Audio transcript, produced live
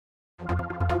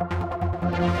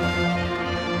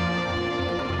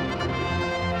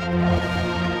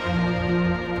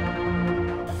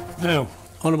Now,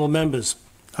 honourable members,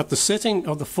 at the sitting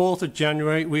of the 4th of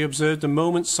January, we observed a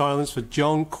moment's silence for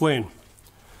John Quinn,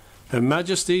 Her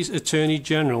Majesty's Attorney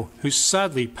General, who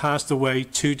sadly passed away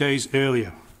 2 days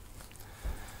earlier.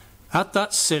 At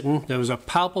that sitting, there was a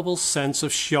palpable sense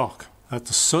of shock at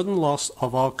the sudden loss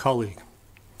of our colleague.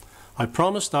 I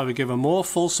promised I would give a more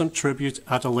fulsome tribute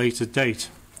at a later date.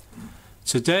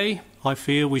 Today, I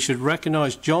feel we should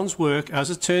recognise John's work as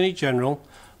Attorney General,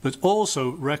 but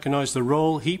also recognise the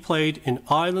role he played in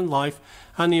Ireland life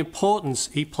and the importance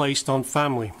he placed on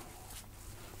family.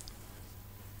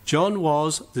 John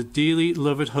was the dearly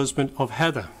loved husband of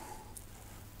Heather,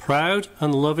 proud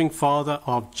and loving father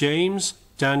of James,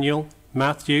 Daniel,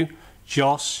 Matthew,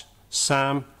 Josh,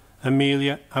 Sam,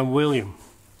 Amelia and William,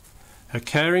 a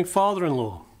caring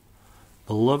father-in-law,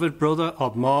 beloved brother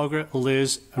of Margaret,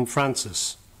 Liz and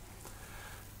Francis,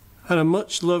 and a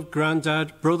much-loved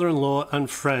granddad, brother-in-law and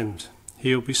friend.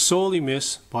 He will be sorely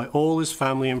missed by all his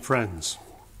family and friends.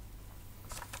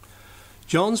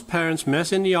 John's parents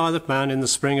met in the Isle of Man in the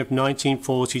spring of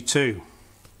 1942.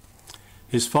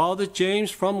 His father,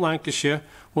 James from Lancashire,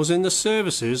 was in the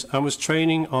services and was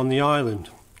training on the island.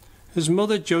 His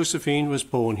mother, Josephine, was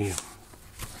born here.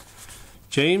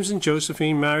 James and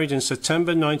Josephine married in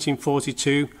September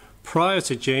 1942, prior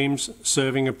to James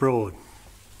serving abroad.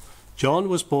 John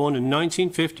was born in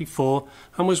 1954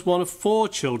 and was one of 4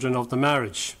 children of the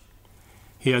marriage.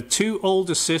 He had 2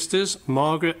 older sisters,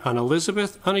 Margaret and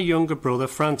Elizabeth, and a younger brother,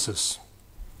 Francis.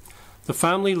 The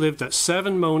family lived at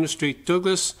 7 Mona Street,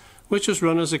 Douglas, which was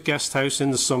run as a guest house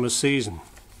in the summer season.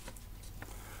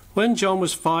 When John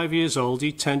was 5 years old, he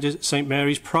attended St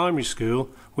Mary's Primary School,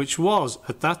 which was,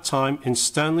 at that time, in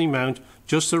Stanley Mount,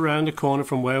 just around the corner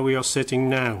from where we are sitting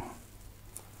now.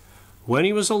 When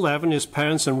he was 11, his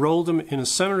parents enrolled him in a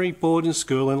seminary boarding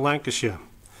school in Lancashire,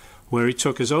 where he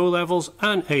took his O-levels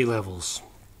and A-levels.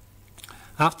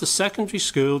 After secondary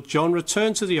school, John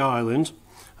returned to the island,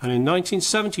 and in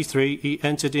 1973 he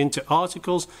entered into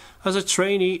articles as a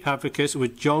trainee advocate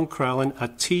with John Crellin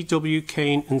at T.W.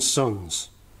 Kane and Sons.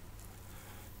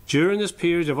 During this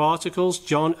period of articles,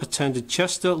 John attended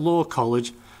Chester Law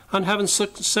College, and having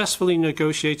successfully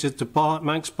negotiated the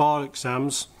Manx Bar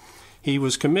exams, he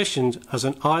was commissioned as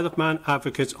an Isle of Man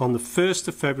advocate on the 1st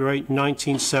of February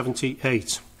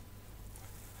 1978.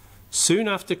 Soon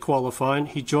after qualifying,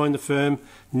 he joined the firm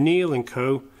Neil &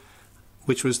 Co.,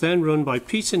 which was then run by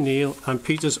Peter Neil and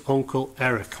Peter's uncle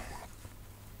Eric.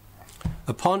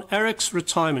 Upon Eric's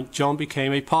retirement, John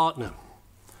became a partner.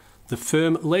 The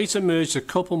firm later merged a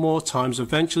couple more times,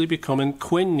 eventually becoming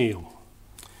Quinn Neil.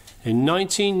 In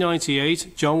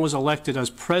 1998, John was elected as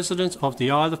president of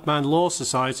the Isle of Man Law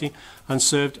Society and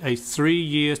served a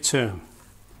 3-year term.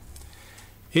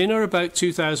 In or about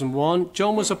 2001,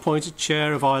 John was appointed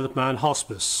chair of Isle of Man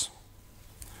Hospice,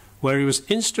 where he was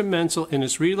instrumental in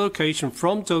its relocation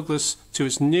from Douglas to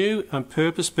its new and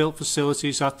purpose-built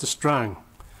facilities at the Strang,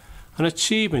 an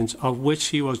achievement of which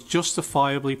he was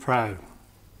justifiably proud.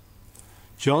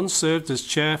 John served as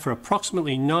chair for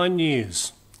approximately 9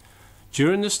 years.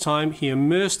 During this time, he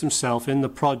immersed himself in the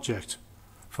project,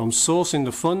 from sourcing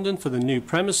the funding for the new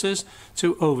premises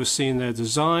to overseeing their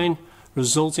design,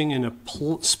 resulting in a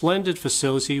splendid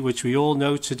facility which we all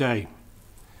know today.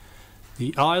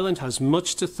 The island has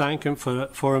much to thank him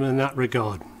for him in that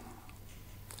regard.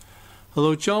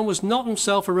 Although John was not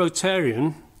himself a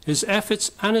Rotarian, his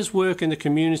efforts and his work in the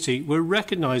community were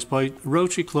recognised by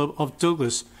Rotary Club of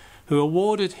Douglas, who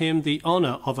awarded him the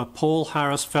honour of a Paul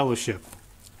Harris Fellowship.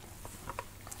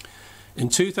 In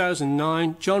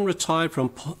 2009, John retired from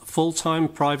full-time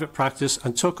private practice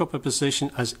and took up a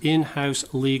position as in-house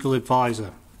legal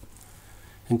advisor.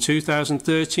 In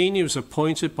 2013, he was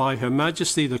appointed by Her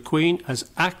Majesty the Queen as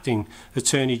Acting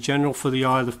Attorney General for the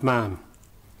Isle of Man.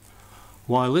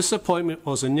 While this appointment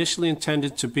was initially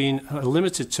intended to be a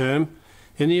limited term,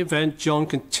 in the event John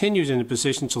continued in the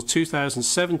position until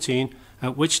 2017,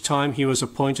 at which time he was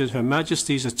appointed Her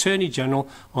Majesty's Attorney General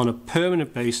on a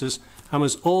permanent basis and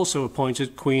was also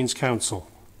appointed Queen's Counsel.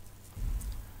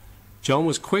 John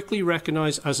was quickly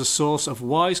recognised as a source of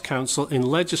wise counsel in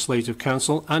Legislative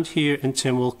Council and here in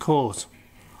Tynwald Court,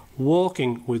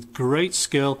 walking with great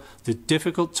skill the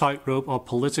difficult tightrope of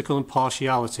political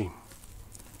impartiality.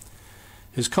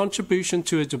 His contribution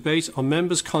to a debate on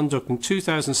members' conduct in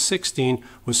 2016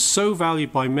 was so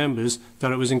valued by members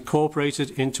that it was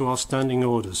incorporated into our standing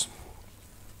orders.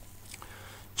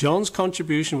 John's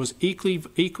contribution was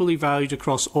equally valued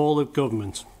across all of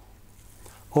government.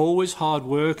 Always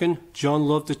hard-working, John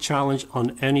loved a challenge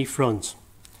on any front.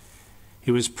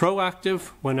 He was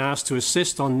proactive when asked to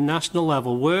assist on national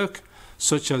level work,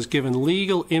 such as giving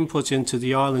legal input into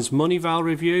the island's money val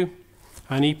review,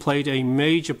 and he played a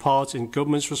major part in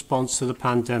government's response to the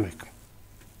pandemic.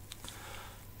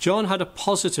 John had a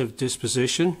positive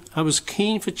disposition and was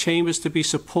keen for Chambers to be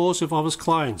supportive of his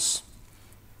clients.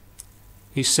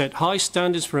 He set high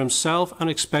standards for himself and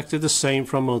expected the same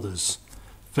from others,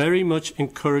 very much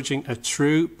encouraging a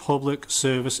true public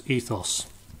service ethos.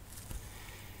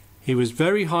 He was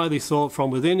very highly thought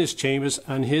from within his chambers,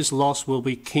 and his loss will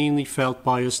be keenly felt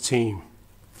by his team,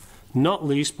 not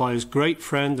least by his great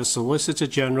friend, the Solicitor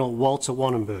General Walter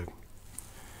Wannenberg.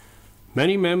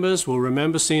 Many members will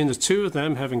remember seeing the two of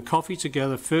them having coffee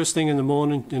together first thing in the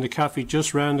morning in a cafe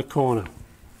just round the corner.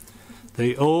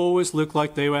 They always looked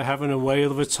like they were having a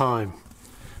whale of a time,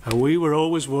 and we were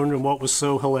always wondering what was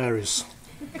so hilarious.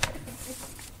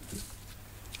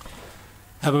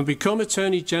 Having become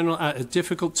Attorney General at a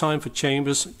difficult time for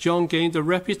Chambers, John gained a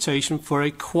reputation for a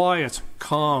quiet,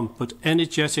 calm but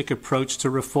energetic approach to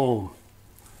reform.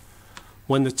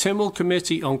 When the Tynwald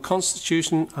Committee on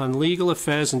Constitution and Legal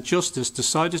Affairs and Justice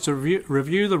decided to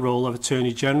review the role of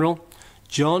Attorney General,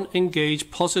 John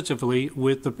engaged positively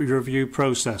with the review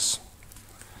process.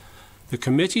 The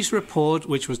committee's report,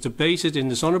 which was debated in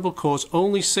this Honourable Court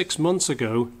only 6 months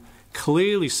ago,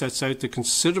 clearly sets out the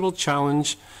considerable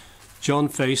challenge John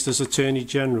faced as Attorney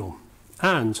General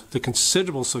and the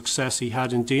considerable success he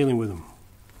had in dealing with them.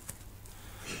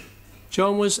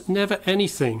 John was never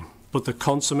anything but the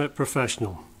consummate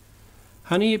professional,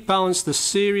 and he balanced the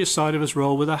serious side of his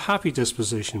role with a happy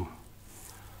disposition.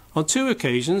 On 2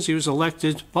 occasions he was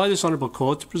elected by this Honourable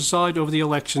Court to preside over the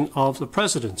election of the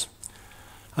President,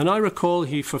 and I recall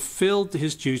he fulfilled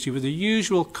his duty with the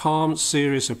usual calm,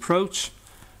 serious approach,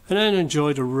 and then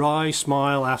enjoyed a wry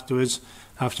smile afterwards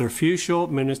after a few short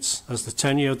minutes as the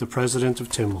tenure of the President of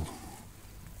Tynwald.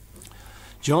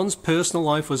 John's personal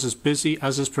life was as busy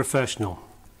as his professional.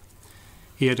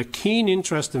 He had a keen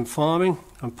interest in farming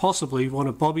and possibly one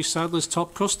of Bobby Sadler's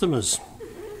top customers.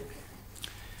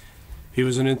 He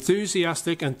was an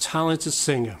enthusiastic and talented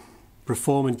singer,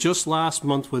 performing just last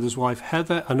month with his wife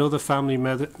Heather and other family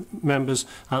members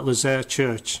at Lazaire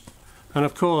Church. And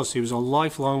of course, he was a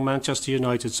lifelong Manchester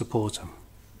United supporter.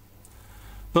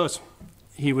 But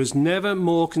he was never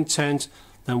more content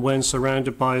than when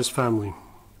surrounded by his family.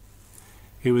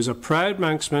 He was a proud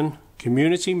Manxman,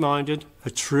 community-minded, a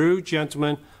true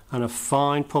gentleman, and a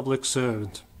fine public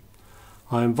servant.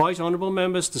 I invite honourable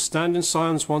members to stand in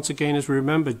silence once again as we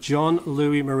remember John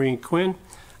Louis Marine Quinn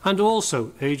and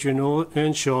also Adrian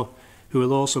Earnshaw, who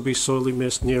will also be sorely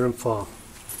missed near and far.